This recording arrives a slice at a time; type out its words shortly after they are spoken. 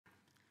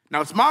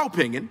Now, it's my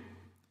opinion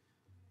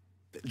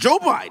that Joe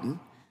Biden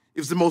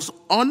is the most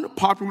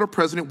unpopular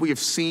president we have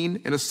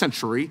seen in a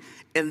century,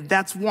 and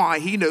that's why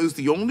he knows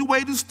the only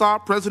way to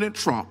stop President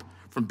Trump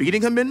from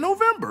beating him in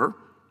November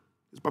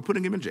is by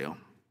putting him in jail.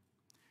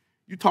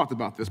 You talked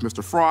about this,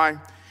 Mr. Fry.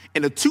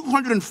 In the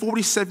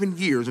 247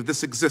 years of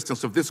this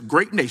existence of this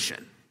great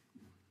nation,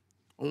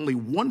 only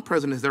one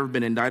president has ever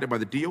been indicted by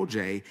the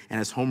DOJ and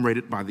has home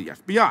raided by the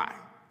FBI.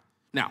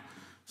 Now,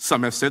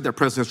 some have said that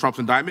President Trump's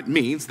indictment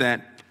means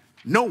that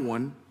no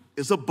one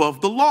is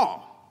above the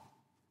law.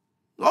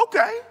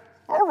 Okay,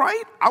 all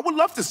right, I would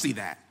love to see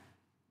that.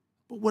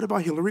 But what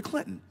about Hillary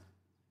Clinton?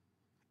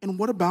 And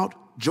what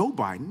about Joe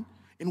Biden?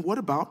 And what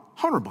about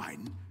Hunter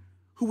Biden,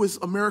 who is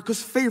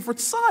America's favorite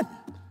son?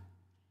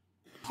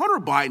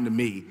 Hunter Biden, to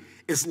me,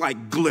 is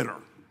like glitter.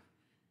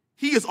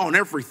 He is on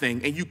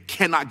everything, and you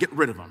cannot get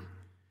rid of him.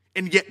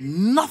 And yet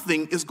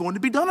nothing is going to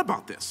be done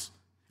about this.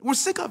 We're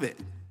sick of it.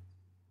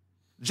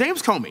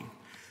 James Comey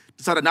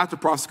decided not to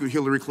prosecute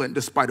Hillary Clinton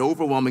despite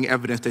overwhelming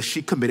evidence that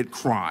she committed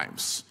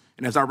crimes.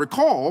 And as I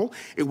recall,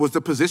 it was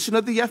the position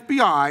of the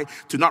FBI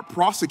to not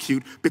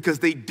prosecute because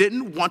they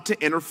didn't want to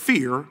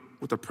interfere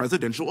with the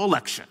presidential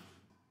election.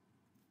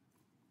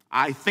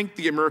 I think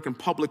the American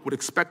public would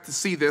expect to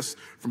see this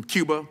from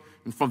Cuba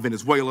and from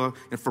Venezuela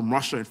and from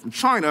Russia and from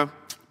China,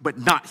 but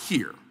not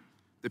here.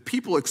 The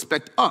people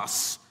expect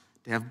us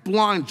to have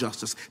blind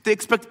justice. They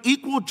expect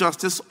equal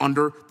justice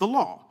under the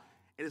law.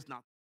 It is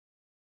not.